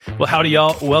Well, howdy,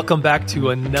 y'all. Welcome back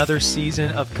to another season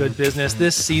of Good Business.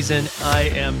 This season, I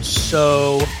am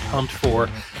so pumped for.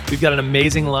 We've got an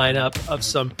amazing lineup of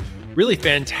some really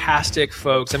fantastic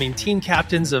folks. I mean, team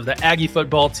captains of the Aggie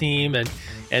football team and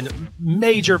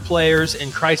major players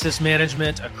in crisis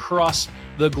management across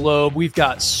the globe. We've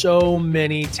got so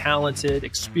many talented,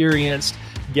 experienced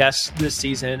guests this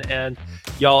season, and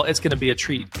y'all, it's going to be a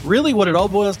treat. Really, what it all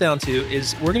boils down to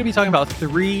is we're going to be talking about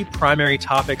three primary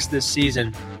topics this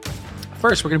season.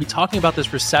 First, we're going to be talking about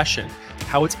this recession,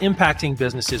 how it's impacting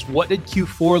businesses. What did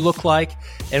Q4 look like?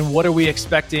 And what are we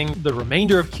expecting the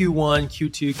remainder of Q1,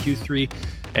 Q2, Q3,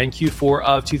 and Q4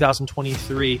 of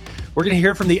 2023? We're going to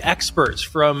hear from the experts,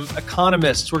 from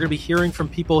economists. We're going to be hearing from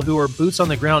people who are boots on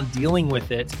the ground dealing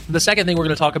with it. The second thing we're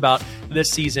going to talk about this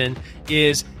season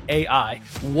is AI.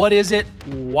 What is it?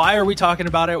 Why are we talking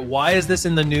about it? Why is this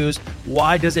in the news?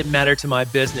 Why does it matter to my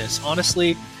business?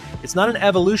 Honestly, it's not an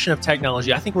evolution of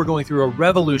technology. I think we're going through a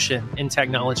revolution in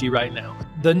technology right now.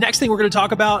 The next thing we're going to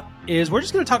talk about is we're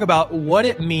just going to talk about what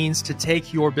it means to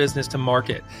take your business to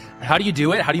market. How do you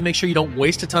do it? How do you make sure you don't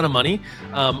waste a ton of money?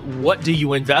 What do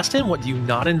you invest in? What do you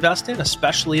not invest in,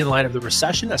 especially in light of the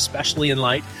recession, especially in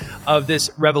light of this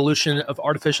revolution of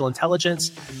artificial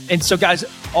intelligence? And so, guys,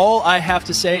 all I have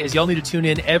to say is y'all need to tune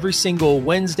in every single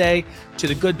Wednesday to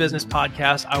the Good Business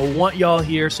Podcast. I want y'all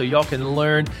here so y'all can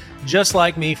learn just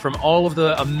like me from all of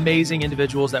the amazing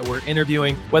individuals that we're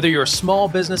interviewing. Whether you're a small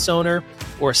business owner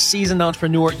or a seasoned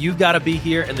entrepreneur, you've got to be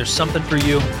here, and there's something for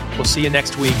you. We'll see you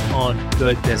next week on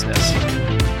Good Business.